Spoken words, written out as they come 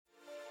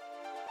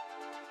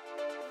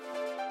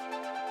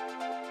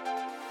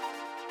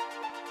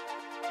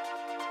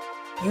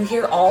You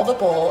hear all the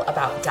bull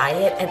about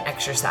diet and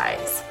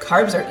exercise.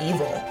 Carbs are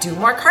evil. Do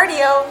more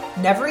cardio.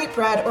 Never eat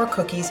bread or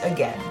cookies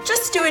again.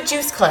 Just do a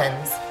juice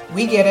cleanse.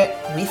 We get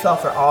it. We fell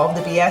for all of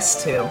the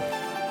BS too.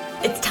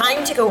 It's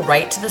time to go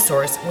right to the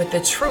source with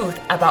the truth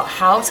about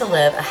how to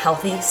live a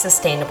healthy,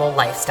 sustainable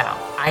lifestyle.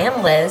 I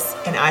am Liz.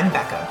 And I'm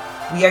Becca.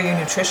 We are your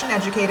nutrition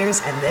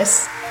educators, and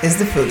this is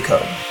The Food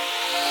Code.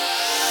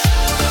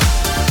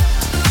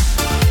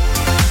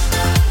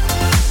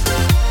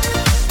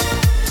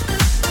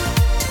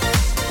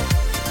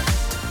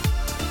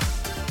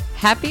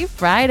 Happy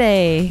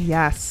Friday.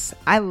 Yes,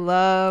 I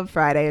love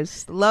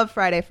Fridays. Love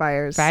Friday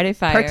fires. Friday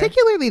fire.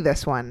 Particularly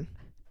this one.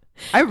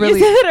 You say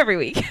that every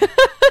week.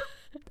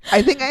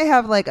 I think I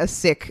have like a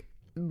sick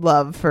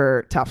love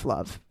for tough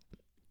love.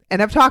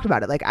 And I've talked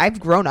about it. Like, I've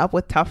grown up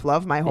with tough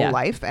love my whole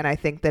life. And I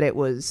think that it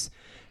was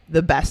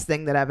the best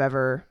thing that I've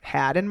ever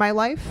had in my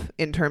life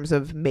in terms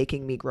of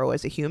making me grow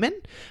as a human,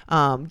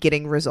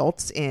 getting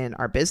results in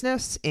our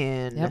business,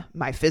 in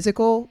my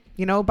physical,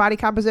 body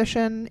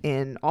composition,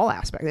 in all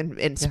aspects,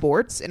 in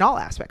sports, in all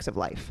aspects of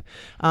life.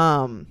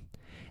 And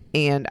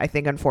I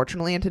think,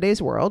 unfortunately, in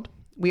today's world,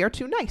 we are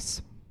too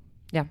nice.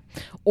 Yeah.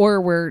 Or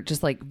we're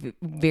just like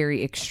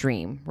very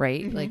extreme,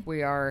 right? Mm-hmm. Like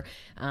we are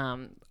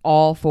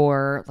all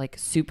for like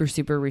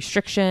super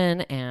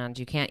restriction, and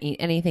you can't eat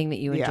anything that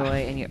you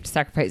enjoy and you have to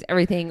sacrifice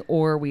everything.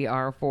 Or we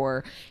are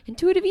for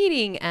intuitive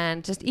eating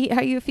and just eat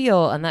how you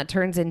feel. And that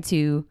turns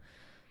into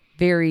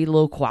very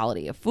low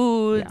quality of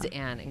foods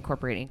and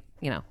incorporating,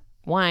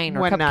 wine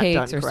or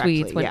cupcakes or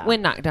sweets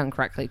when not done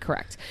correctly.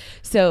 Correct.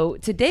 So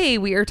today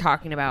we are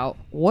talking about,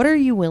 what are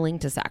you willing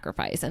to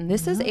sacrifice? And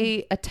this is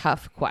a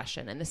tough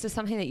question. And this is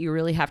something that you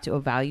really have to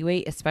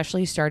evaluate,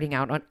 especially starting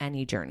out on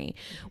any journey,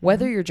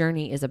 whether your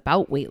journey is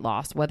about weight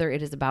loss, whether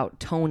it is about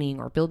toning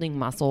or building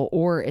muscle,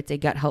 or it's a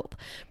gut health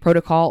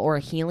protocol or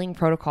a healing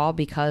protocol,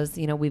 because,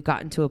 we've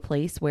gotten to a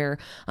place where,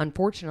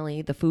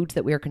 unfortunately, the foods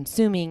that we are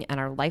consuming and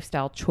our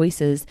lifestyle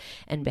choices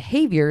and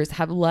behaviors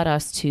have led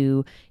us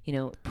to,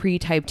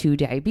 pre-type 2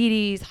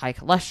 diabetes, high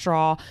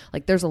cholesterol.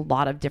 Like, there's a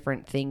lot of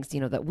different things,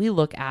 that we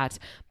look at.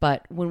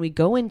 But when we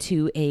go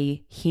into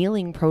a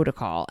healing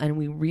protocol and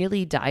we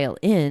really dial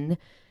in,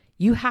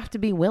 you have to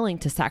be willing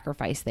to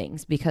sacrifice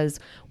things, because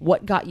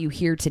what got you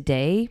here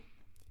today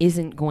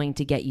isn't going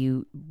to get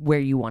you where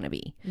you want to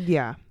be.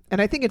 Yeah.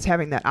 And I think it's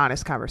having that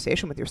honest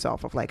conversation with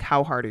yourself of like,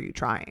 how hard are you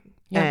trying?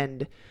 Yeah.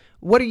 And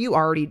what are you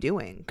already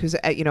doing? Because,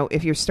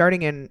 if you're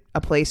starting in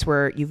a place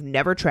where you've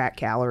never tracked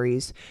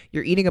calories,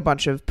 you're eating a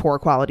bunch of poor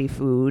quality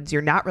foods,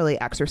 you're not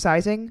really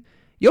exercising,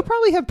 you'll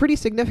probably have pretty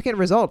significant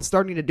results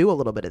starting to do a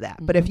little bit of that.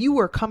 Mm-hmm. But if you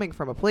were coming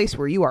from a place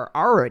where you are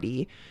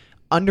already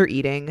under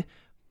eating,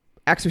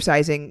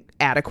 exercising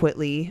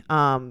adequately,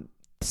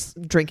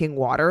 drinking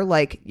water,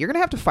 like, you're going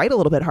to have to fight a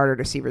little bit harder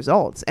to see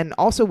results. And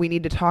also, we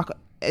need to talk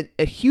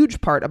a huge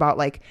part about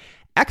like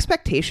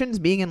expectations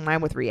being in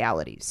line with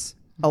realities.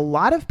 A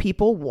lot of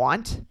people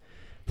want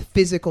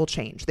physical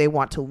change. They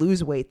want to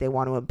lose weight. They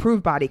want to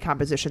improve body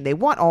composition. They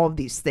want all of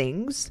these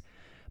things.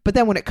 But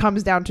then when it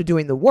comes down to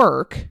doing the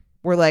work,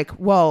 we're like,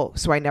 well,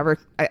 so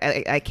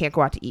I can't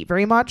go out to eat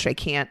very much. I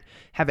can't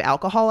have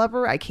alcohol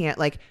ever. I can't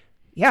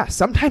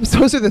sometimes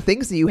those are the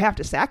things that you have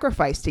to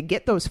sacrifice to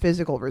get those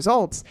physical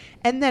results,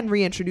 and then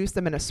reintroduce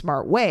them in a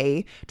smart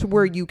way to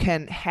where you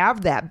can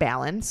have that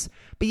balance.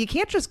 But you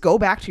can't just go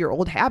back to your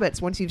old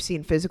habits once you've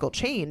seen physical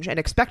change and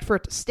expect for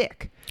it to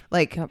stick.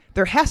 Like,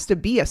 there has to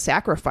be a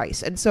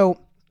sacrifice. And so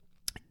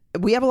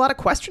we have a lot of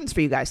questions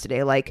for you guys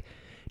today. Like,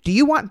 do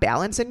you want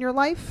balance in your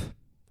life?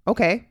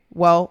 Okay,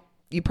 well,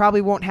 you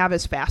probably won't have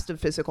as fast of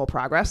physical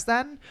progress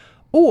then.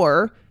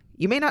 Or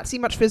you may not see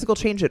much physical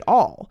change at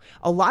all.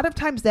 A lot of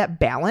times that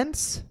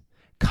balance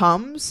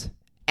comes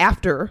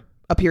after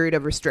a period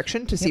of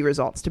restriction to see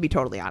results, to be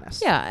totally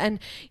honest. Yeah. And,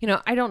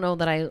 I don't know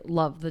that I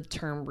love the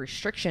term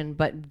restriction,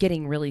 but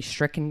getting really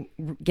strict and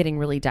getting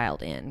really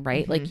dialed in,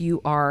 right? Mm-hmm. Like,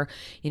 you are,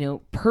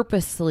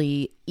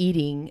 purposely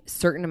eating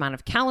certain amount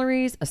of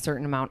calories, a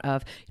certain amount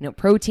of,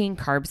 protein,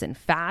 carbs, and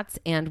fats.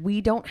 And we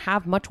don't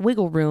have much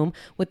wiggle room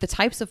with the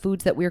types of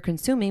foods that we're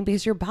consuming,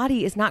 because your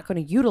body is not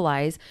going to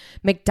utilize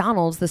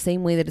McDonald's the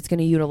same way that it's going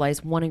to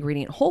utilize one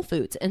ingredient Whole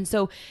Foods. And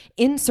so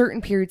in certain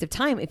periods of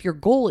time, if your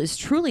goal is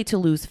truly to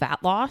lose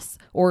fat loss,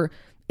 or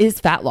is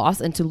fat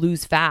loss and to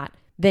lose fat,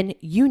 then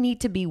you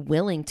need to be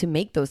willing to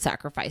make those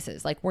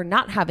sacrifices. Like, we're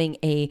not having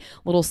a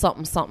little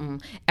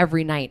something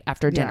every night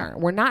after dinner.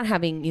 Yeah. We're not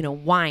having,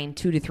 wine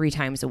 2 to 3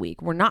 times a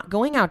week. We're not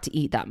going out to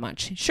eat that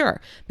much.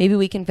 Sure, maybe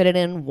we can fit it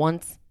in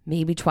once,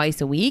 maybe twice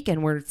a week,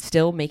 and we're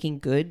still making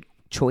good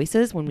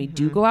choices when we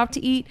do go out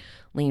to eat.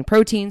 Lean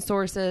protein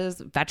sources,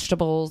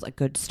 vegetables, a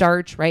good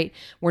starch, right?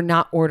 We're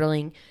not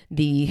ordering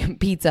the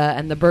pizza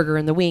and the burger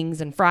and the wings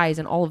and fries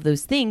and all of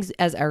those things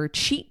as our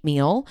cheat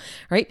meal,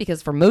 right?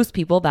 Because for most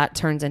people, that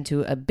turns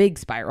into a big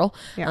spiral.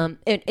 Yeah.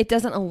 It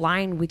doesn't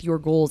align with your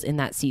goals in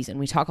that season.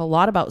 We talk a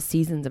lot about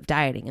seasons of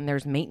dieting, and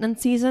there's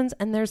maintenance seasons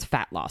and there's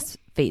fat loss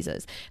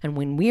phases. And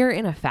when we're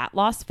in a fat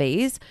loss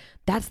phase,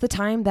 that's the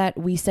time that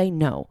we say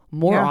no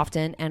more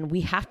often, and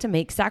we have to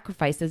make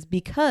sacrifices,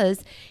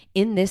 because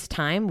in this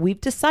time we've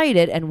decided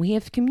decided and we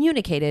have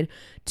communicated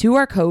to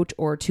our coach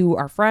or to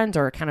our friends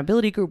or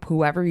accountability group,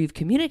 whoever you've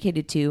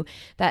communicated to,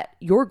 that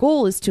your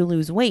goal is to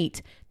lose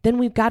weight, then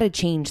we've got to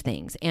change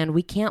things. And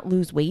we can't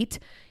lose weight,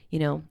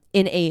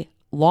 in a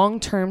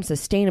long-term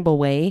sustainable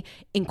way,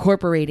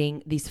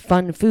 incorporating these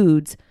fun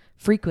foods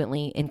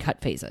frequently in cut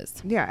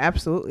phases. Yeah,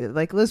 absolutely.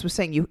 Like Liz was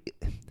saying,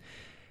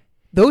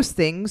 those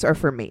things are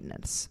for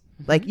maintenance.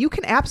 Like you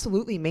can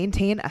absolutely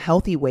maintain a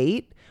healthy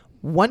weight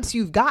once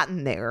you've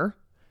gotten there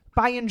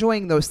by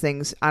enjoying those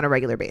things on a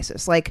regular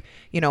basis. Like,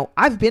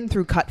 I've been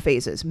through cut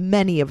phases,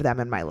 many of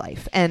them in my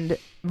life. And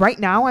right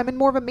now I'm in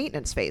more of a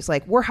maintenance phase.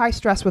 Like we're high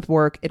stress with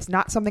work. It's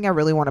not something I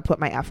really want to put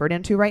my effort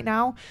into right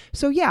now.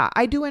 So yeah,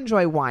 I do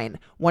enjoy wine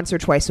once or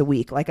twice a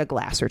week, like a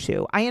glass or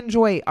two. I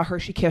enjoy a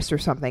Hershey Kiss or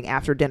something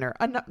after dinner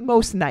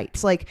most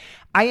nights. Like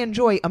I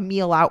enjoy a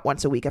meal out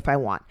once a week if I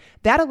want.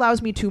 That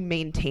allows me to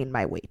maintain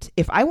my weight.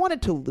 If I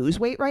wanted to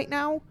lose weight right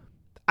now,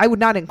 I would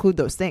not include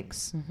those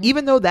things,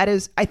 even though that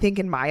is, I think,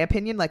 in my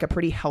opinion, like a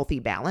pretty healthy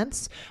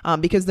balance,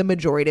 because the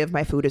majority of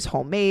my food is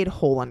homemade,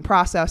 whole,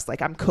 unprocessed.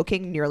 Like I'm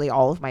cooking nearly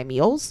all of my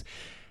meals.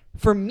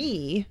 For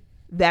me,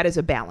 that is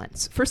a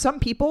balance. For some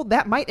people,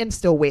 that might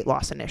instill weight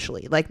loss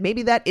initially. Like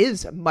maybe that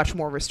is much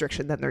more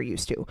restriction than they're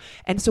used to.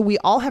 And so we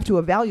all have to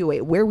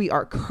evaluate where we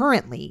are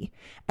currently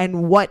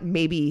and what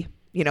maybe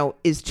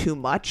is too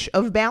much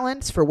of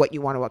balance for what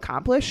you want to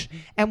accomplish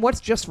and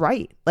what's just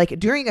right. Like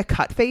during a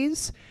cut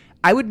phase,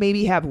 I would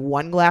maybe have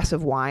one glass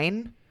of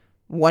wine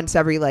once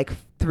every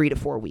 3 to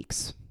 4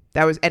 weeks.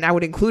 And I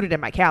would include it in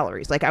my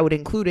calories. Like I would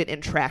include it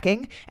in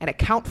tracking and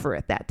account for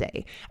it that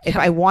day. If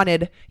I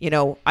wanted,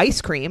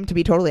 ice cream, to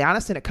be totally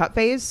honest, in a cut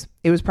phase,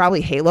 it was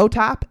probably Halo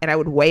Top, and I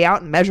would weigh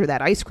out and measure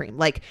that ice cream.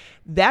 Like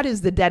that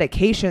is the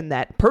dedication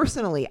that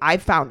personally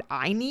I've found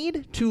I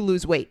need to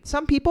lose weight.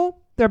 Some people,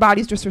 their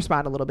bodies just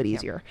respond a little bit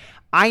easier.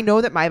 I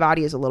know that my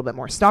body is a little bit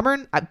more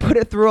stubborn. I put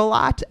it through a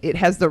lot. It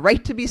has the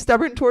right to be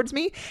stubborn towards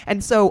me.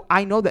 And so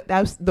I know that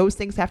those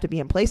things have to be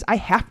in place. I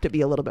have to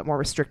be a little bit more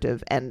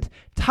restrictive and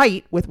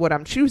tight with what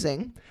I'm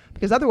choosing,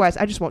 because otherwise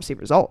I just won't see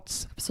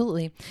results.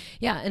 Absolutely.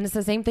 Yeah. And it's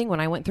the same thing when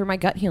I went through my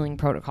gut healing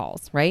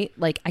protocols, right?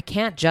 Like I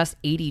can't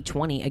just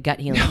 80-20 a gut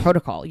healing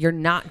protocol. You're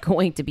not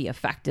going to be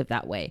effective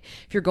that way.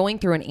 If you're going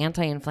through an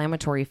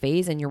anti-inflammatory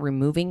phase and you're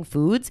removing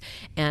foods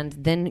and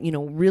then,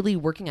 really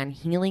working on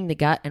healing the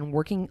gut and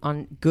working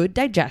on good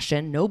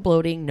digestion, no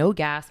bloating, no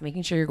gas,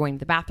 making sure you're going to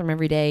the bathroom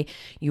every day.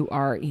 You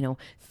are,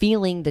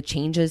 feeling the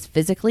changes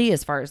physically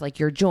as far as like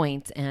your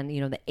joints and,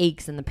 the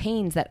aches and the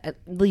pains that at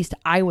least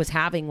I was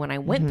having when I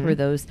went through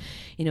those,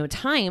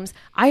 times.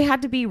 I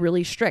had to be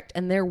really strict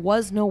and there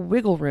was no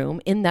wiggle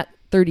room in that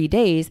 30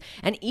 days.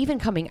 And even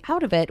coming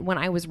out of it, when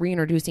I was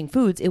reintroducing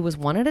foods, it was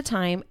one at a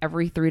time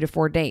every 3 to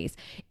 4 days.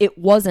 It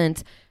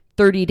wasn't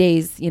 30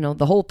 days,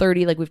 the whole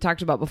 30 like we've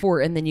talked about before.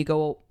 And then you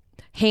go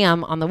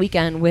ham on the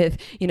weekend with,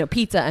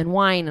 pizza and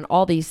wine and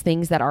all these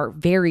things that are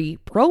very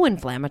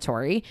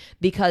pro-inflammatory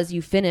because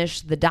you finish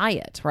the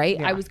diet, right?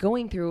 Yeah. I was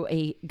going through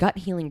a gut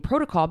healing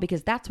protocol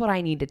because that's what I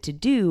needed to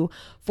do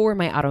for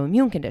my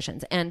autoimmune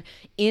conditions. And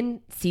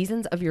in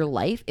seasons of your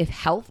life, if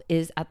health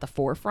is at the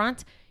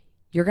forefront,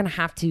 you're going to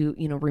have to,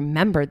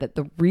 remember that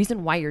the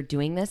reason why you're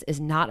doing this is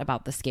not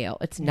about the scale.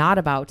 It's not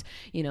about,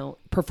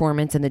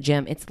 performance in the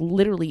gym. It's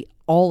literally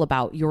all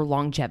about your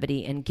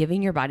longevity and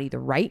giving your body the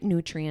right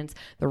nutrients,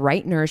 the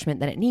right nourishment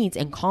that it needs,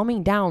 and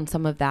calming down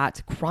some of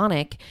that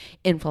chronic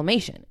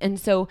inflammation. And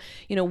so,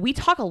 we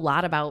talk a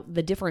lot about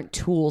the different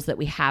tools that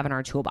we have in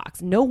our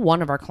toolbox. No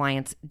one of our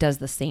clients does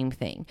the same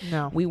thing.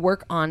 No. We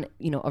work on,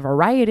 a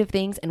variety of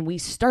things, and we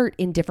start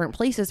in different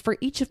places for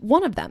each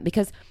one of them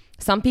because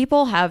some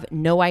people have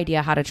no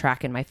idea how to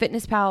track in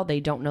MyFitnessPal. They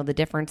don't know the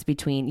difference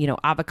between,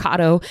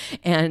 avocado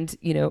and,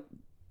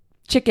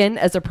 chicken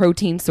as a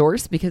protein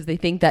source because they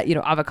think that,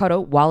 avocado,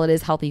 while it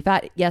is healthy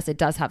fat, yes, it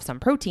does have some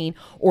protein,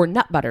 or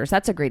nut butters.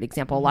 That's a great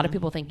example. A lot of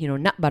people think,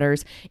 nut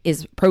butters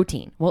is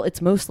protein. Well,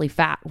 it's mostly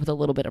fat with a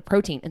little bit of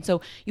protein. And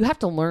so you have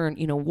to learn,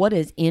 what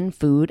is in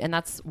food. And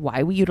that's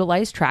why we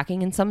utilize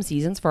tracking in some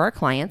seasons for our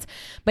clients.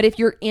 But if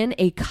you're in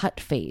a cut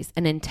phase,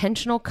 an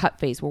intentional cut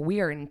phase where we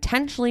are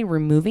intentionally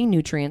removing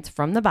nutrients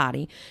from the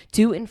body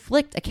to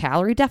inflict a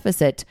calorie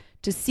deficit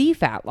to see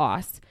fat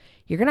loss,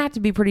 you're going to have to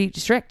be pretty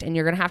strict and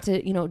you're going to have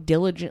to,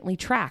 diligently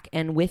track.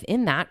 And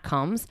within that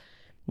comes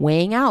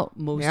weighing out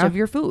most of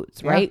your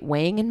foods, right?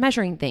 Weighing and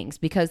measuring things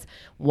because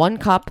 1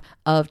 cup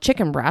of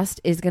chicken breast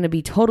is going to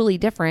be totally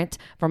different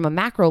from a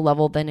macro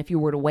level than if you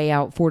were to weigh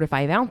out 4 to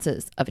 5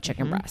 ounces of a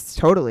chicken breast.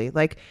 Totally.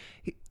 Like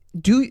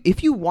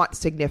if you want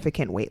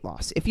significant weight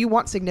loss, if you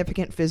want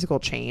significant physical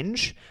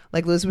change,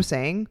 like Liz was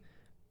saying,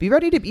 be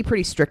ready to be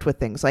pretty strict with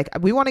things. Like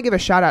we want to give a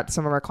shout out to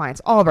some of our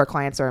clients. All of our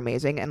clients are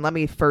amazing. And let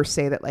me first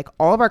say that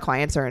all of our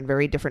clients are in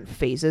very different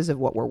phases of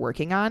what we're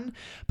working on.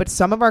 But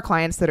some of our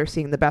clients that are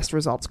seeing the best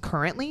results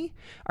currently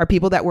are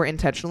people that we're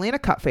intentionally in a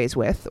cut phase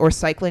with or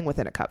cycling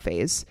within a cut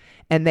phase.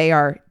 And they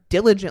are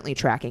diligently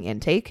tracking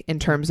intake in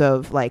terms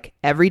of like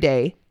every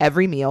day,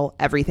 every meal,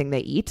 everything they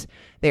eat.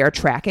 They are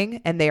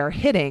tracking and they are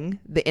hitting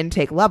the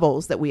intake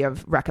levels that we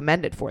have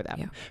recommended for them.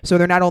 Yeah. So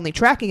they're not only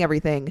tracking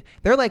everything,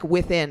 they're like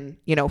within,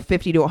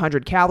 50 to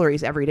 100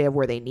 calories every day of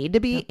where they need to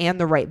be and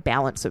the right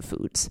balance of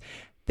foods.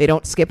 They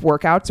don't skip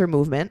workouts or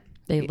movement.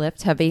 They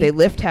lift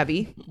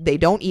heavy. They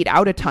don't eat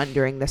out a ton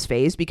during this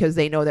phase because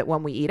they know that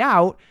when we eat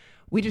out,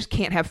 we just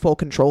can't have full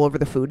control over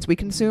the foods we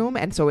consume.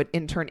 And so it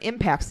in turn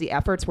impacts the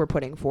efforts we're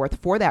putting forth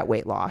for that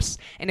weight loss.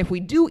 And if we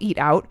do eat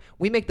out,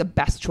 we make the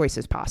best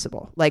choices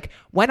possible. Like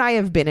when I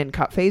have been in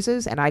cut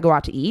phases and I go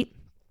out to eat,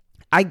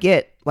 I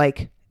get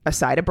like a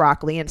side of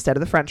broccoli instead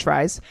of the French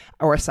fries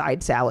or a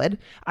side salad.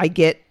 I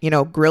get,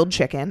 grilled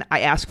chicken. I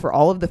ask for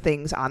all of the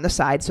things on the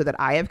side so that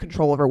I have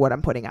control over what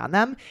I'm putting on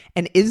them.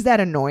 And is that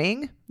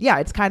annoying? Yeah,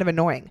 it's kind of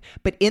annoying.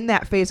 But in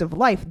that phase of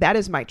life, that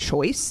is my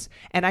choice.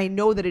 And I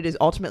know that it is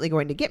ultimately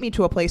going to get me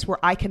to a place where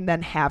I can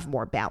then have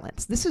more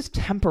balance. This is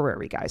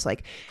temporary, guys.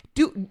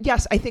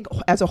 Yes, I think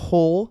as a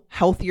whole,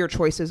 healthier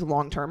choices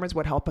long-term is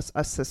what help us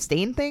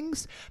sustain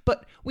things.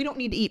 But we don't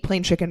need to eat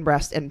plain chicken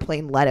breast and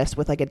plain lettuce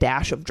with like a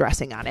dash of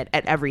dressing on it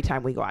at every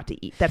time we go out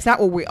to eat. That's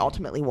not what we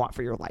ultimately want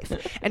for your life.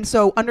 And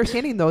so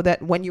understanding though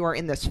that when you are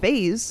in this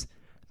phase,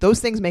 those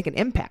things make an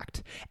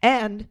impact.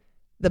 And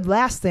the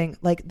last thing,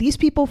 like these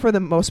people, for the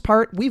most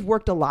part, we've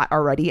worked a lot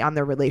already on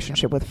their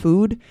relationship with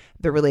food,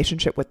 their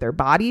relationship with their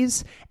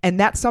bodies. And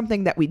that's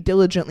something that we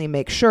diligently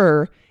make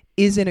sure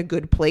is in a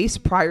good place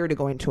prior to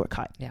going to a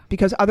cut. Yeah.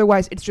 Because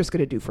otherwise it's just going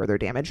to do further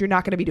damage. You're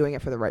not going to be doing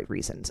it for the right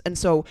reasons. And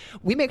so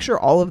we make sure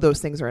all of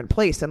those things are in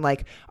place. And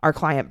like our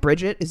client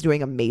Bridget is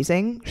doing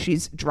amazing.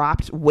 She's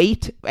dropped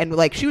weight and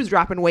like she was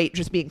dropping weight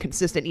just being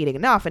consistent eating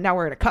enough. And now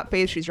we're in a cut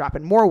phase. She's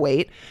dropping more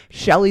weight.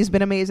 Shelly's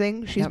been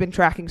amazing. She's been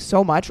tracking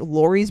so much.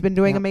 Lori's been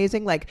doing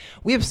amazing. Like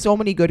we have so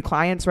many good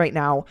clients right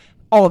now.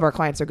 All of our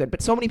clients are good,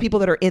 but so many people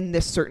that are in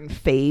this certain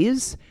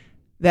phase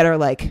that are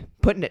like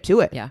putting it to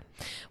it. Yeah.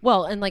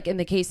 Well, and like in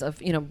the case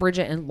of,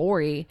 Bridget and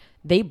Lori,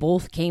 they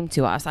both came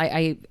to us.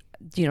 I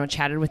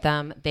chatted with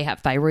them. They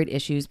have thyroid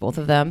issues, both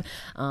of them,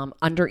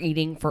 under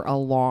eating for a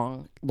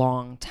long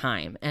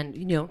time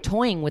and,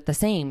 toying with the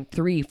same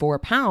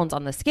 3-4 pounds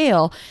on the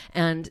scale.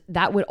 And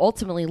that would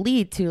ultimately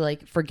lead to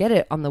like, forget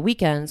it on the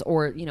weekends,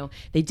 or,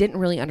 they didn't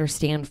really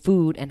understand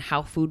food and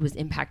how food was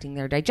impacting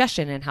their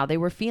digestion and how they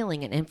were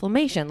feeling and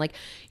inflammation. Like,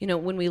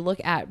 when we look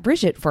at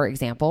Bridget, for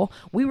example,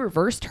 we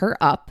reversed her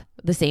up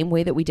the same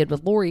way that we did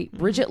with Lori.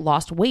 Bridget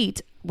lost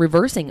weight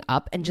reversing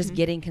up and just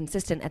getting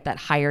consistent at that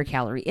higher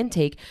calorie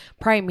intake,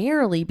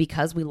 primarily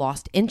because we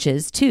lost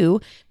inches too,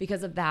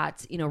 because of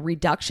that,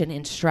 reduction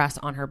in stress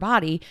on her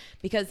body,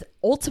 because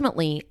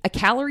ultimately a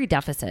calorie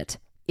deficit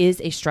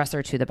is a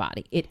stressor to the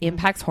body. It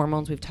impacts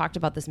hormones. We've talked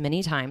about this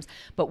many times,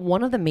 but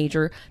one of the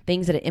major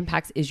things that it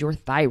impacts is your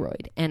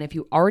thyroid. And if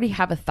you already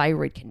have a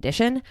thyroid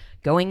condition,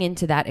 going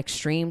into that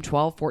extreme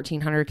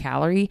 1,400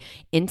 calorie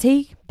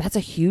intake, that's a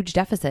huge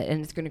deficit,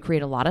 and it's going to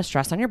create a lot of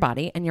stress on your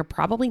body, and you're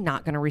probably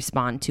not going to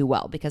respond too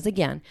well because,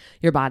 again,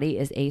 your body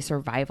is a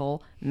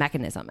survival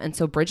mechanism. And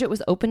so Bridget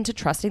was open to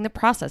trusting the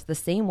process the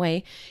same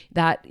way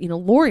that,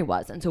 Lori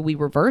was. And so we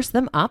reversed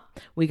them up.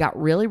 We got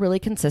really, really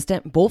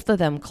consistent, both of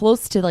them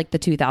close to like the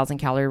 2,000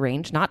 calorie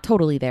range, not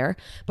totally there,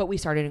 but we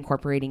started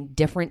incorporating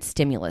different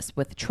stimulus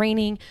with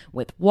training,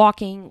 with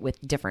walking,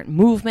 with different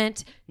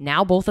movement.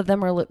 Now both of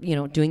them are,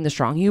 doing the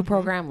Strong U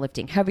program,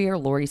 lifting heavier.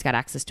 Lori's got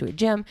access to a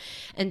gym.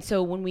 And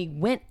so when we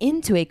went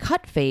into a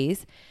cut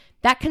phase,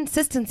 that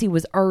consistency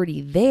was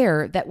already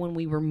there, that when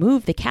we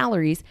remove the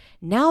calories,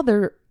 now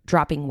they're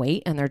dropping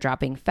weight and they're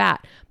dropping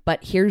fat.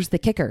 But here's the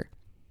kicker.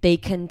 They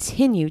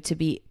continue to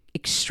be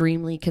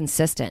extremely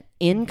consistent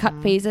in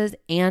cut phases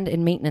and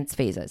in maintenance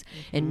phases.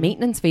 In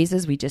maintenance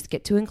phases, we just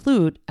get to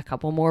include a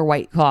couple more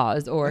White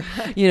Claws or,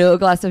 a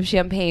glass of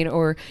champagne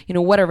or,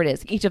 whatever it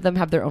is. Each of them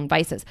have their own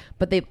vices,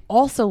 but they've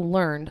also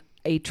learned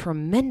a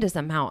tremendous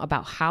amount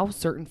about how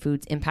certain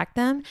foods impact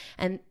them.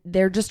 And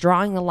they're just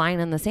drawing the line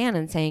in the sand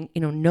and saying,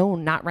 no,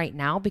 not right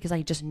now, because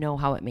I just know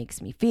how it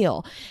makes me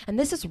feel. And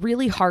this is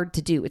really hard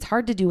to do. It's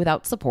hard to do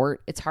without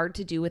support. It's hard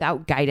to do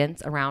without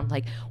guidance around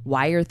like,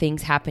 why are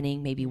things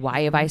happening? Maybe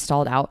why have I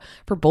stalled out?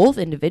 For both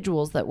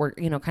individuals that we're,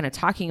 kind of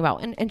talking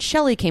about. And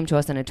Shelly came to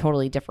us in a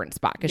totally different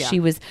spot because she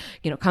was,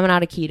 coming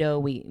out of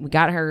keto. We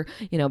got her,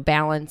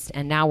 balanced,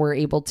 and now we're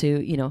able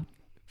to,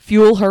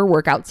 fuel her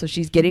workout so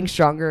she's getting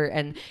stronger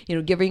and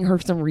giving her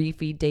some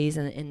refeed days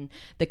in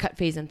the cut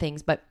phase and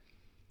things. But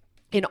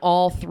in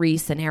all three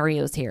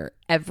scenarios here,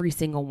 every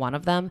single one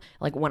of them,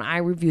 like when I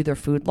review their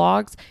food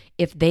logs,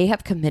 if they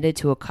have committed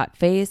to a cut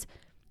phase,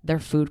 their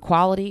food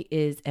quality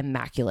is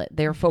immaculate.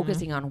 They're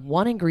focusing on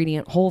one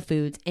ingredient, whole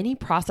foods, any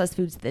processed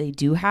foods that they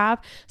do have,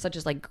 such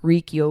as like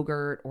Greek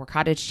yogurt or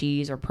cottage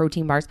cheese or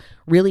protein bars,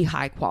 really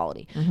high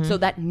quality. So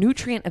that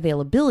nutrient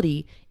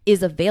availability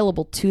is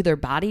available to their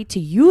body to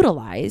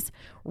utilize,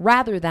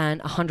 rather than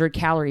 100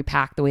 calorie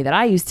pack the way that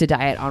I used to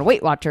diet on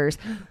Weight Watchers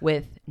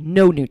with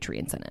no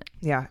nutrients in it.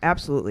 Yeah,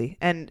 absolutely.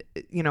 And,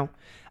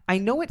 I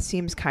know it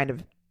seems kind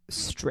of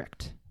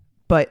strict,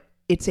 but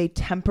it's a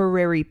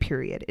temporary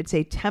period. It's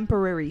a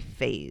temporary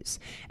phase.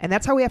 And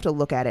that's how we have to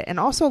look at it. And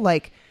also,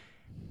 like,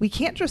 we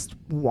can't just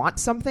want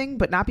something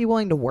but not be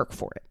willing to work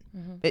for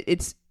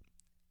it.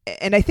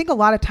 And I think a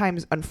lot of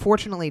times,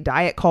 unfortunately,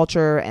 diet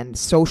culture and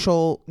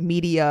social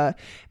media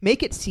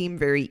make it seem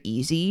very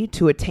easy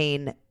to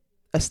attain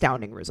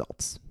astounding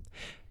results.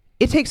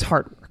 It takes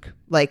hard work.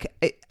 Like,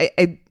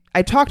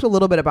 I talked a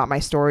little bit about my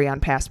story on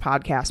past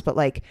podcasts, but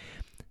like,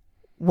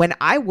 when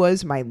I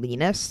was my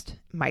leanest,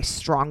 my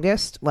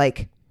strongest,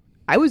 like,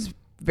 I was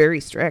very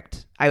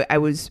strict. I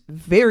was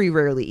very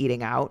rarely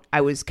eating out.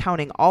 I was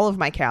counting all of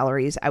my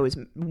calories. I was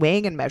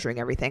weighing and measuring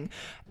everything.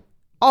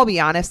 I'll be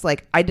honest,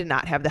 like, I did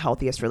not have the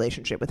healthiest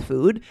relationship with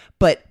food,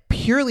 but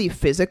purely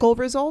physical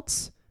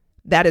results,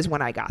 that is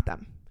when I got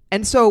them.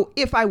 And so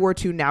if I were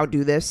to now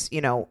do this, you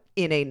know,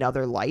 in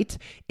another light,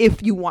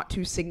 if you want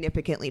to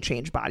significantly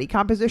change body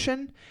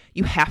composition,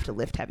 you have to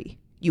lift heavy.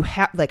 You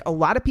have, like, a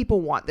lot of people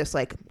want this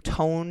like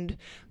toned,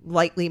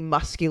 lightly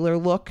muscular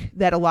look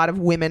that a lot of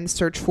women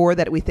search for,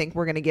 that we think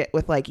we're going to get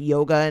with like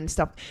yoga and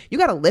stuff. You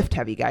got to lift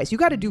heavy, guys. You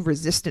got to do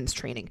resistance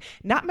training.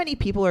 Not many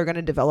people are going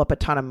to develop a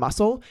ton of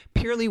muscle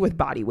purely with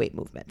body weight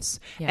movements.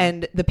 Yeah.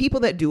 And the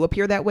people that do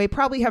appear that way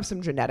probably have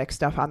some genetic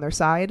stuff on their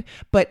side.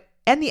 But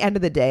at the end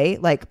of the day,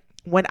 like,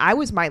 when I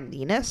was my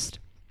leanest,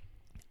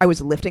 I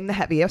was lifting the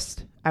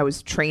heaviest. I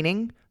was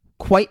training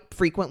quite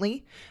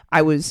frequently.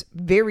 I was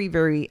very,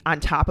 very on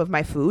top of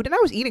my food, and I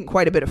was eating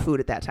quite a bit of food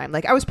at that time.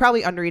 Like, I was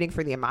probably under eating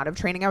for the amount of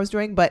training I was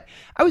doing, but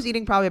I was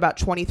eating probably about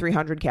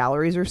 2,300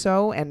 calories or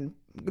so, and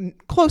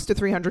close to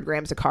 300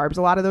 grams of carbs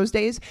a lot of those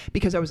days,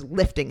 because I was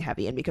lifting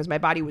heavy and because my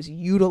body was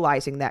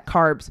utilizing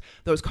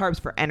those carbs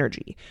for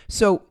energy.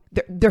 So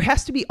there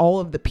has to be all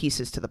of the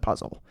pieces to the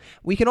puzzle.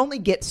 We can only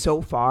get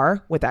so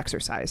far with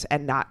exercise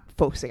and not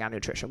focusing on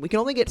nutrition. We can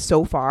only get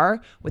so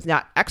far with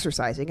not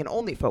exercising and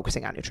only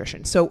focusing on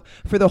nutrition. So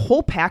for the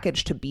whole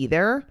package to be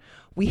there,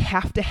 we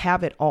have to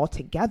have it all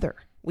together.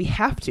 We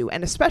have to.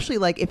 And especially,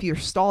 like, if you're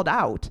stalled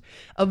out,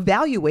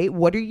 evaluate,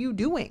 what are you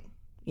doing?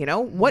 You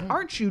know, what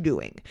aren't you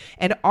doing?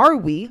 And are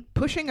we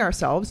pushing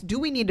ourselves? Do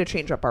we need to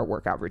change up our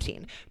workout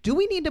routine? Do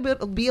we need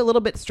to be a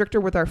little bit stricter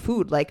with our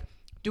food? Like,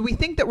 do we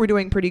think that we're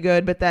doing pretty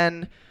good, but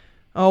then,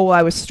 oh,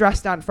 I was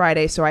stressed on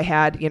Friday, so I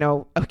had, you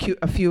know, a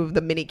few of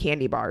the mini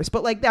candy bars,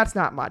 but like, that's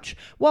not much.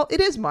 Well,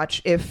 it is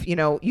much if, you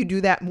know, you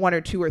do that 1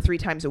 or 2 or 3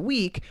 times a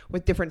week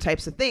with different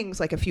types of things,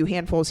 like a few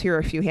handfuls here,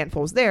 a few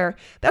handfuls there.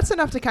 That's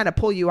enough to kind of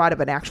pull you out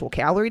of an actual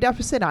calorie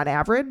deficit on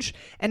average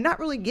and not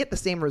really get the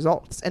same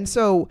results. And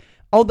so,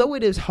 although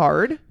it is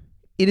hard,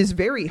 it is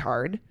very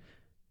hard,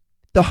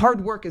 the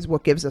hard work is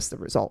what gives us the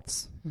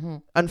results.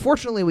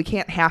 Unfortunately, we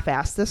can't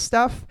half-ass this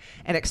stuff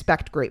and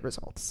expect great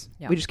results.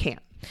 Yeah. We just can't.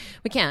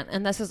 We can't.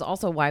 And this is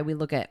also why we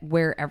look at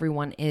where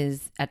everyone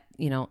is at,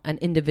 you know, an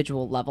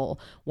individual level.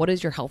 What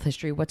is your health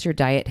history? What's your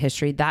diet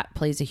history? That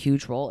plays a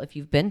huge role. If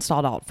you've been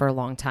stalled out for a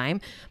long time,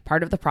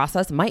 part of the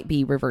process might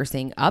be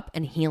reversing up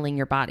and healing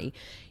your body.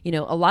 You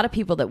know, a lot of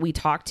people that we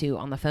talk to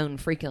on the phone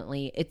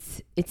frequently,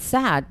 it's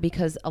sad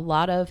because a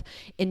lot of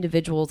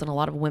individuals and a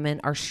lot of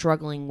women are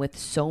struggling with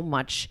so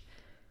much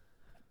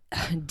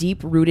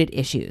deep-rooted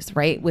issues,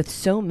 right? With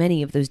so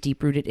many of those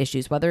deep-rooted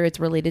issues, whether it's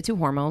related to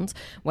hormones,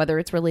 whether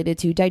it's related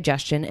to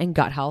digestion and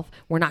gut health.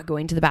 We're not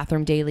going to the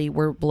bathroom daily,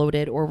 we're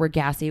bloated, or we're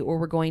gassy, or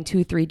we're going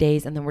 2-3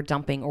 days and then we're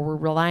dumping, or we're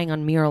relying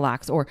on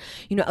Miralax, or,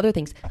 you know, other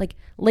things. Like,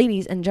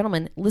 ladies and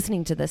gentlemen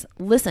listening to this,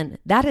 listen,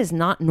 that is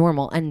not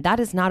normal and that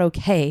is not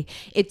okay.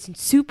 It's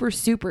super,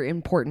 super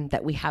important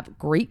that we have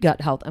great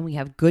gut health and we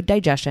have good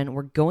digestion.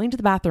 We're going to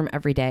the bathroom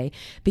every day,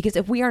 because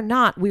if we are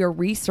not, we are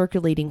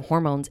recirculating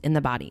hormones in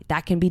the body.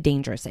 That can be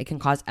dangerous. It can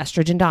cause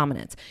estrogen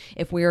dominance.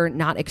 If we're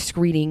not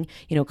excreting,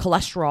 you know,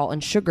 cholesterol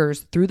and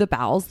sugars through the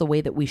bowels the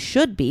way that we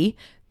should be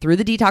through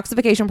the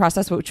detoxification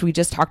process, which we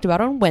just talked about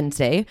on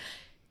Wednesday,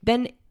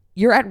 then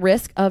you're at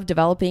risk of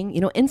developing,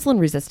 you know, insulin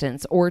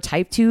resistance or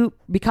type 2,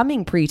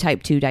 becoming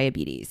pre-type 2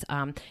 diabetes.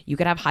 You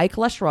could have high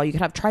cholesterol. You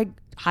could have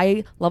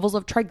high levels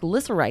of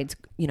triglycerides,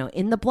 you know,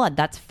 in the blood.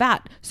 That's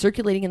fat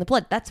circulating in the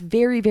blood. That's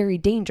very, very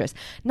dangerous.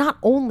 Not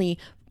only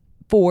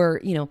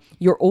for, you know,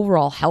 your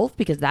overall health,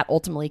 because that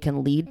ultimately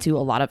can lead to a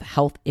lot of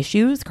health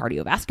issues,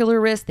 cardiovascular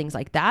risk, things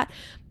like that,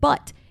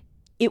 but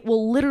it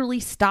will literally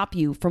stop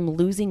you from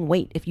losing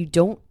weight if you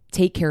don't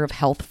take care of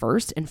health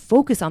first and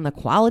focus on the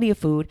quality of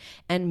food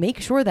and make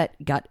sure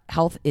that gut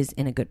health is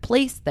in a good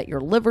place, that your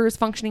liver is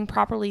functioning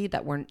properly,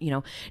 that we're, you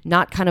know,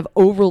 not kind of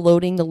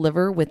overloading the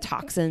liver with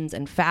toxins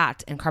and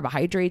fat and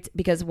carbohydrates.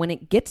 Because when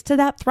it gets to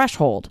that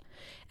threshold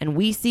and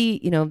we see,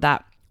 you know,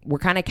 that we're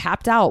kind of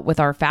capped out with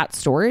our fat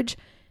storage,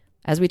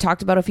 as we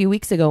talked about a few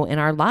weeks ago in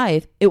our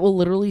live, it will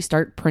literally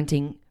start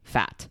printing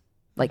fat.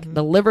 Like,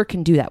 the liver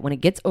can do that when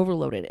it gets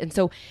overloaded. And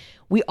so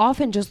we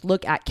often just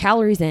look at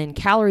calories in,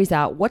 calories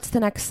out. What's the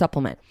next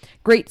supplement?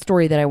 Great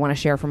story that I want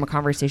to share from a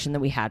conversation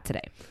that we had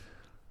today.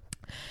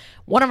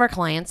 One of our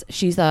clients,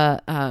 she's a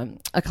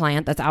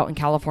client that's out in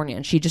California,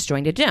 and she just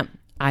joined a gym.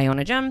 I own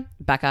a gym.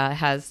 Becca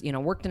has,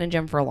 worked in a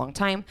gym for a long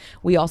time.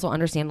 We also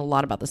understand a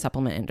lot about the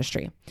supplement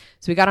industry.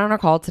 So we got on our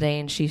call today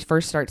and she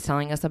first starts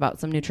telling us about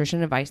some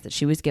nutrition advice that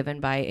she was given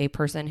by a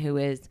person who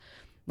is,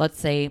 let's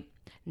say,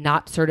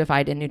 not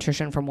certified in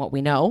nutrition from what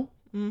we know.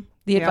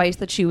 The advice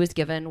that she was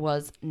given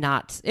was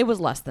it was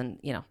less than,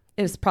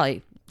 it was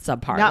probably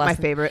subpar. Not my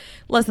favorite.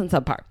 Less than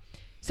subpar.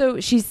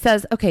 So she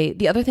says, okay,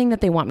 the other thing that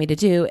they want me to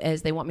do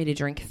is they want me to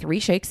drink 3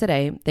 shakes a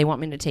day. They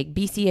want me to take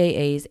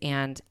BCAAs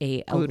and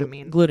a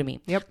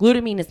glutamine. Yep.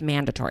 Glutamine is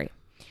mandatory.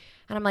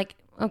 And I'm like,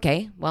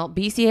 okay, well,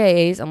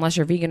 BCAAs, unless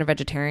you're vegan or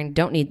vegetarian,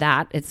 don't need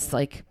that. It's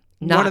like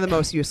not one of the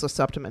most useless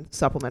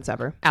supplements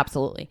ever.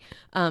 Absolutely.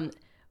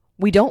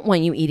 We don't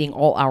want you eating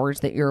all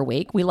hours that you're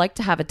awake. We like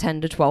to have a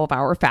 10 to 12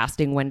 hour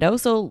fasting window.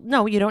 So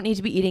no, you don't need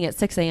to be eating at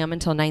 6 a.m.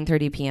 until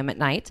 9:30 p.m. at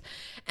night.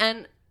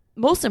 And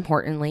most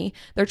importantly,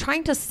 they're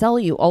trying to sell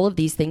you all of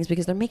these things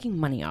because they're making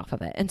money off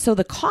of it. And so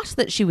the cost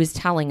that she was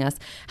telling us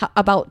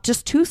about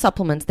just 2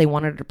 supplements they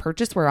wanted to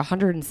purchase were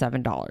 $107.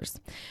 And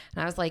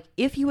I was like,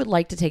 if you would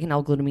like to take an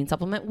L-glutamine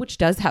supplement, which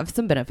does have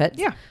some benefits.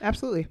 Yeah,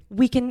 absolutely.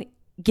 We can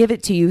give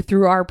it to you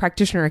through our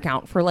practitioner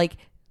account for like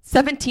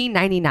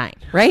 $17.99,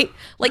 right?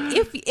 Like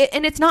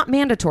and it's not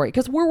mandatory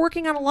because we're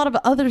working on a lot of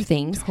other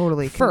things.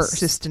 Totally. First.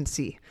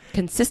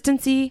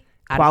 Consistency.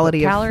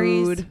 Quality of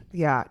calories. food.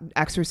 Yeah.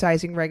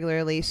 Exercising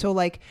regularly. So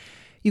like,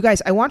 you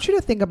guys, I want you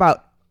to think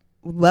about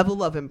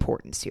level of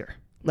importance here.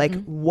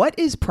 Like what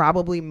is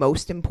probably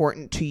most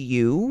important to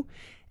you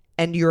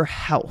and your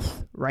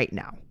health right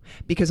now?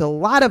 Because a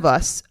lot of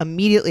us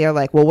immediately are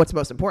like, well, what's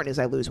most important is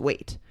I lose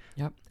weight.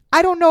 Yep.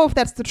 I don't know if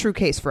that's the true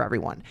case for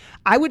everyone.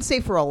 I would say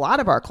for a lot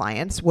of our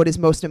clients, what is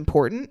most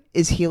important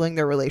is healing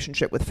their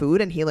relationship with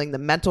food and healing the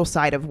mental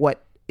side of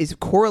what is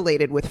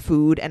correlated with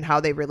food and how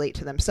they relate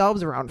to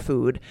themselves around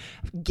food.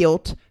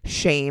 Guilt,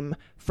 shame,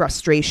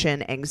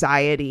 frustration,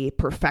 anxiety,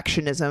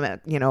 perfectionism,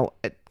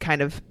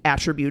 kind of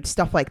attributes,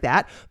 stuff like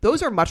that.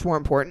 Those are much more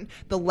important.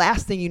 The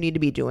last thing you need to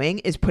be doing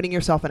is putting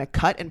yourself in a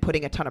cut and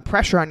putting a ton of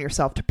pressure on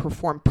yourself to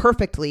perform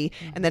perfectly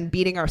and then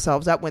beating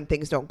ourselves up when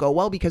things don't go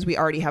well because we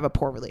already have a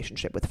poor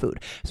relationship with food.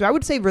 So I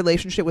would say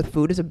relationship with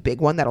food is a big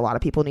one that a lot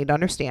of people need to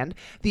understand.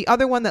 The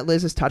other one that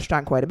Liz has touched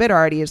on quite a bit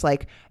already is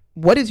like,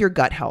 what is your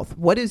gut health?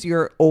 What is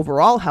your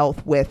overall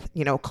health with,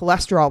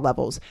 cholesterol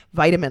levels,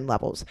 vitamin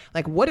levels?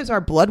 Like, what does our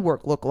blood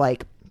work look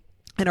like?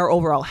 And our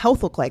overall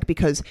health look like?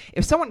 Because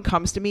if someone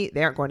comes to me,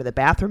 they aren't going to the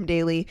bathroom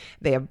daily,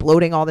 they have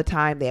bloating all the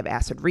time, they have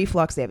acid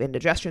reflux, they have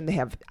indigestion, they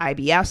have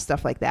IBS,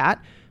 stuff like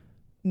that.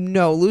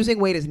 No, losing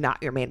weight is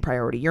not your main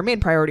priority. Your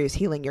main priority is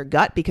healing your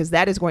gut because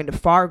that is going to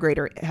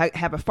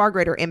have a far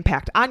greater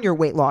impact on your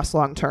weight loss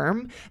long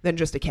term than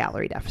just a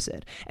calorie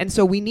deficit. And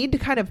so we need to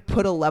kind of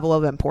put a level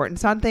of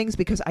importance on things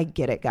because I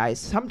get it, guys.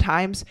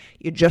 Sometimes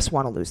you just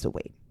want to lose the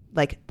weight.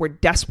 Like we're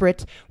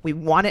desperate. We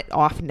want it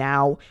off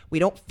now. We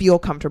don't feel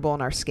comfortable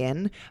in our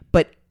skin,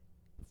 but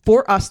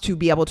for us to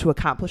be able to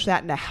accomplish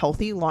that in a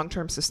healthy,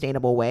 long-term,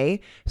 sustainable way,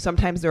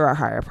 sometimes there are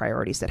higher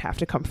priorities that have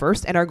to come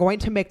first and are going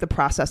to make the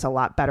process a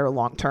lot better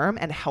long-term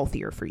and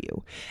healthier for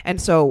you. And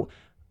so,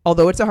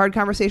 although it's a hard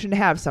conversation to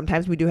have,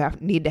 sometimes we do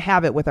need to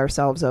have it with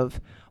ourselves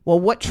of, well,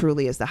 what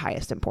truly is the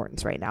highest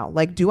importance right now?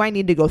 Like, do I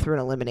need to go through an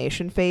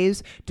elimination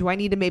phase? Do I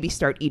need to maybe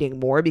start eating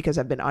more because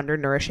I've been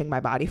undernourishing my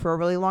body for a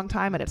really long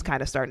time and it's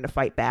kind of starting to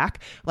fight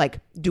back? Like,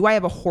 do I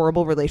have a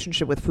horrible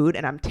relationship with food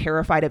and I'm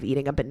terrified of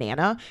eating a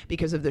banana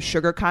because of the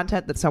sugar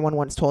content that someone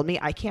once told me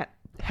I can't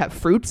have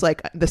fruits?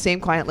 Like the same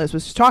client Liz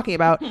was talking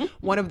about,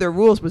 one of their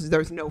rules was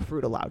there's no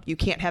fruit allowed. You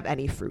can't have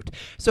any fruit.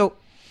 So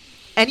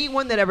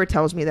anyone that ever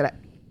tells me that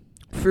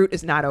fruit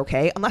is not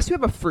okay, unless you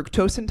have a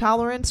fructose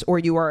intolerance or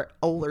you are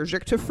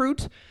allergic to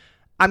fruit,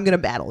 I'm going to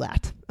battle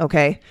that,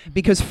 okay?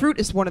 Because fruit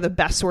is one of the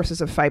best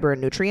sources of fiber and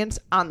nutrients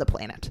on the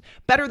planet.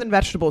 Better than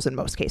vegetables in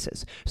most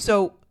cases.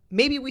 So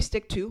maybe we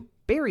stick to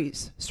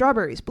berries,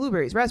 strawberries,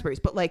 blueberries,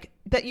 raspberries, but like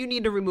that you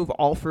need to remove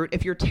all fruit.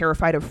 If you're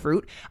terrified of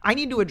fruit, I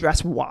need to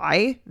address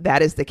why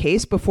that is the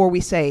case before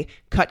we say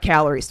cut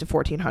calories to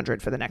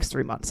 1,400 for the next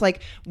 3 months.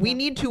 Like we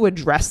need to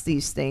address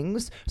these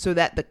things so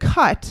that the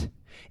cut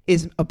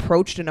is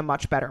approached in a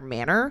much better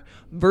manner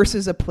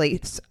versus a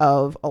place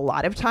of a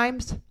lot of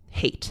times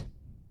hate.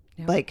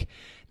 Yeah. Like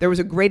there was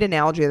a great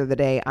analogy the other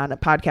day on a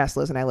podcast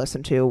Liz and I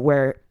listened to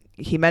where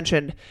he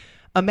mentioned,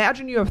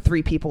 imagine you have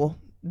 3 people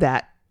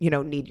that,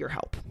 need your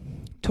help.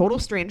 Total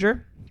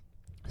stranger,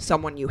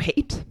 someone you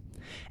hate,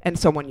 and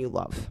someone you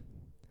love.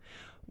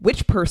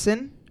 Which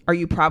person are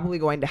you probably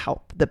going to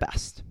help the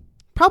best?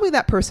 Probably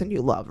that person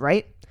you love,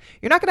 right?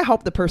 You're not going to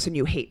help the person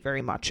you hate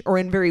very much or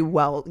in very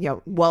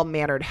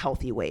well-mannered,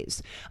 healthy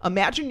ways.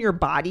 Imagine your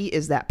body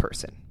is that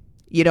person.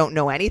 You don't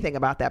know anything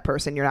about that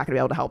person. You're not going to be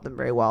able to help them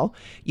very well.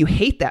 You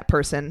hate that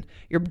person.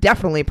 You're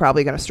definitely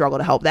probably going to struggle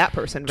to help that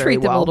person very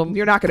well.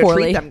 You're not going to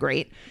treat them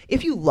great.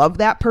 If you love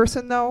that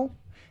person, though,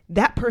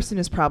 that person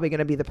is probably going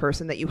to be the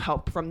person that you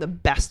help from the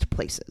best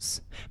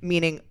places,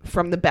 meaning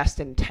from the best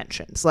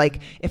intentions.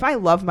 Like if I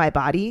love my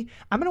body,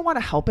 I'm going to want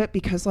to help it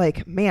because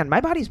like, man,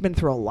 my body's been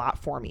through a lot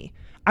for me.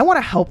 I want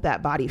to help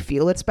that body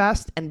feel its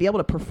best and be able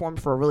to perform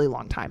for a really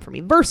long time for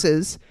me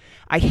versus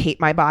I hate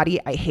my body.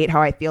 I hate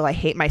how I feel. I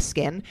hate my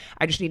skin.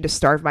 I just need to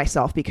starve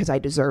myself because I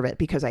deserve it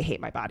because I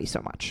hate my body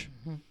so much.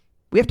 Mm-hmm.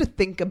 We have to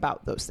think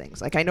about those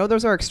things. Like I know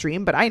those are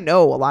extreme, but I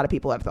know a lot of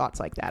people have thoughts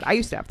like that. I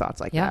used to have thoughts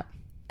like that.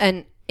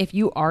 And if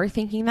you are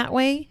thinking that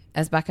way,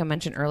 as Becca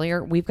mentioned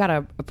earlier, we've got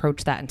to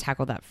approach that and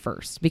tackle that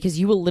first because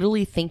you will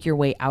literally think your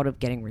way out of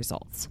getting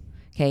results.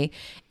 Okay.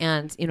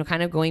 And,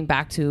 kind of going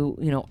back to,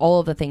 all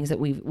of the things that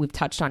we've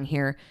touched on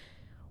here,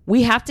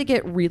 we have to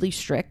get really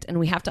strict and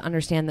we have to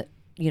understand that,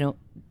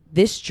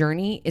 this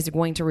journey is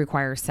going to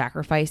require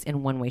sacrifice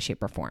in one way,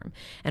 shape, or form.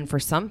 And for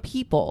some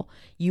people,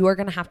 you are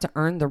going to have to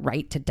earn the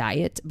right to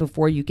diet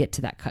before you get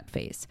to that cut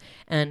phase.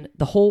 And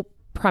the whole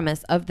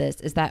premise of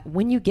this is that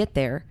when you get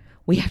there,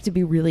 we have to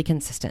be really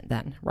consistent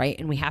then, right?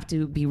 And we have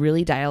to be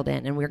really dialed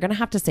in and we're going to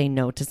have to say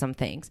no to some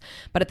things.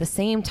 But at the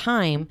same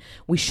time,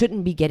 we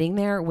shouldn't be getting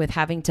there with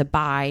having to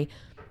buy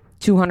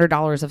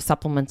 $200 of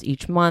supplements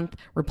each month,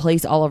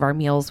 replace all of our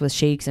meals with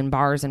shakes and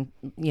bars and,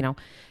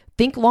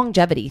 think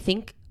longevity.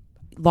 Think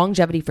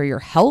longevity for your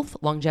health,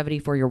 longevity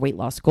for your weight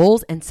loss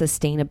goals, and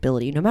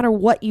sustainability. No matter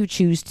what you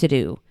choose to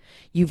do,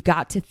 you've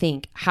got to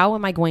think, how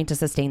am I going to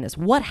sustain this?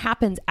 What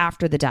happens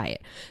after the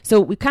diet?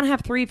 So we kind of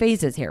have 3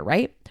 phases here,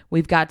 right?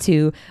 We've got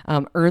to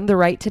earn the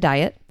right to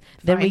diet.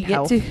 Then we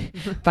get to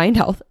find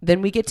health.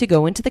 Then we get to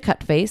go into the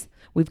cut phase.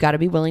 We've got to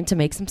be willing to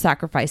make some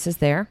sacrifices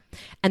there.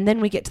 And then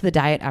we get to the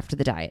diet after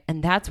the diet.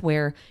 And that's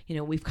where,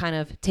 we've kind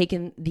of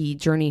taken the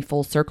journey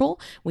full circle.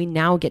 We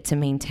now get to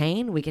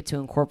maintain. We get to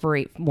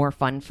incorporate more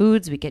fun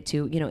foods. We get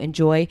to,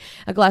 enjoy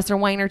a glass of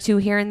wine or 2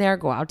 here and there,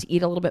 go out to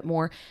eat a little bit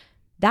more.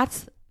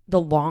 That's the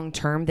long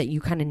term that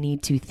you kind of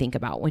need to think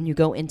about when you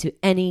go into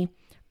any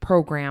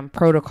program,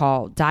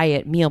 protocol,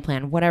 diet, meal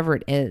plan, whatever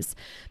it is,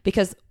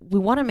 because we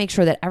want to make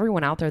sure that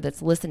everyone out there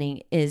that's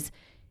listening is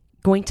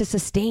going to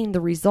sustain the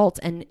results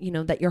and,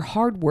 that your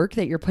hard work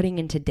that you're putting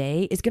in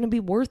today is going to be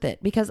worth it.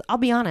 Because I'll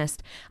be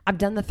honest, I've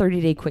done the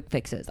 30-day quick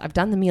fixes. I've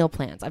done the meal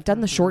plans. I've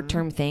done the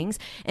short-term things,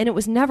 and it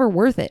was never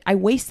worth it. I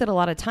wasted a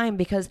lot of time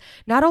because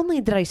not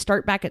only did I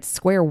start back at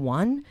square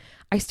one,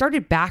 I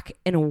started back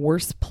in a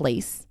worse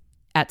place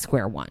at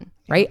square one,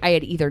 right? I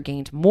had either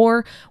gained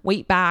more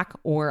weight back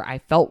or I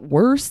felt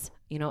worse,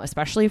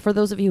 especially for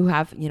those of you who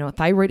have,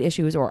 thyroid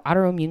issues or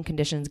autoimmune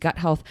conditions, gut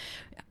health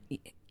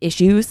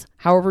issues,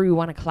 however you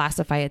want to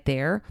classify it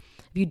there.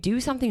 If you do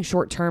something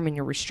short term and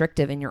you're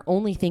restrictive and you're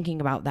only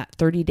thinking about that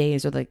 30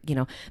 days or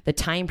the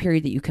time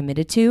period that you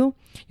committed to,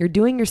 you're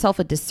doing yourself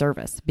a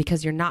disservice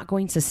because you're not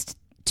going to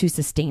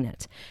sustain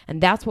it. And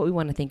that's what we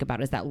want to think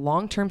about, is that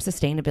long-term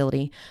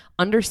sustainability.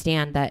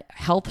 Understand that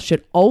health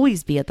should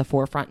always be at the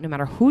forefront, no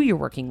matter who you're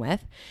working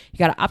with. You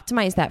got to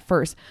optimize that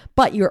first,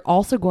 but you're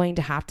also going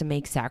to have to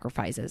make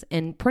sacrifices.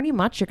 And pretty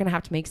much you're going to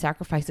have to make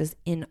sacrifices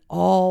in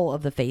all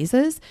of the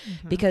phases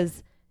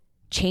because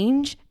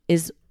change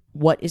is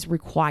what is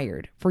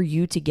required for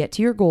you to get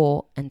to your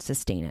goal and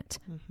sustain it.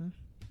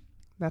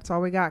 That's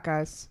all we got,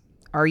 guys.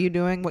 Are you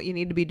doing what you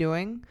need to be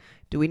doing?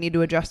 Do we need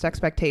to adjust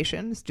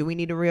expectations? Do we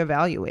need to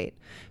reevaluate?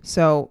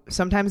 So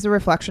sometimes the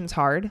reflection's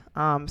hard.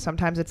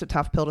 Sometimes it's a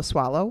tough pill to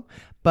swallow,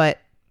 but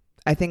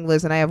I think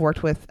Liz and I have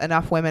worked with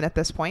enough women at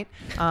this point.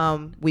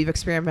 We've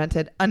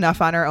experimented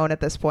enough on our own at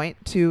this point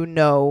to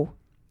know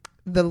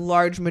the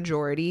large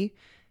majority,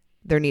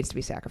 there needs to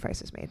be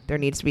sacrifices made. There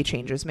needs to be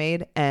changes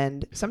made.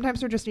 And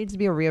sometimes there just needs to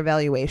be a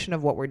reevaluation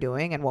of what we're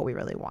doing and what we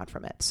really want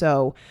from it.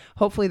 So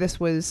hopefully this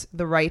was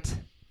the right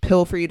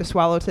pill for you to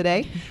swallow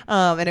today.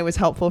 And it was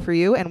helpful for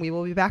you. And we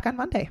will be back on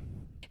Monday.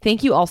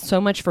 Thank you all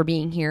so much for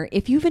being here.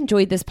 If you've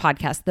enjoyed this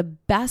podcast, the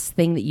best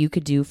thing that you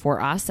could do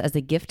for us as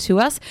a gift to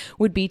us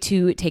would be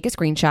to take a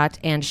screenshot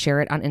and share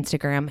it on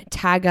Instagram,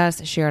 tag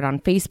us, share it on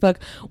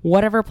Facebook,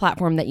 whatever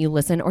platform that you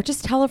listen, or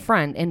just tell a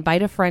friend,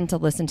 invite a friend to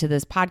listen to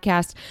this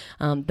podcast.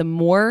 The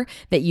more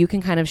that you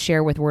can kind of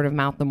share with word of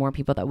mouth, the more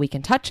people that we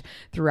can touch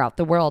throughout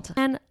the world.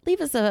 And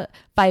leave us a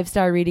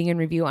 5-star rating and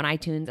review on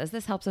iTunes, as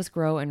this helps us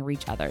grow and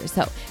reach others.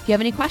 So if you have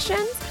any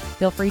questions,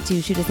 feel free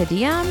to shoot us a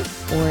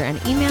DM or an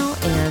email,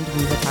 and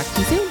we will talk to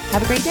you soon.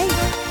 Have a great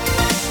day.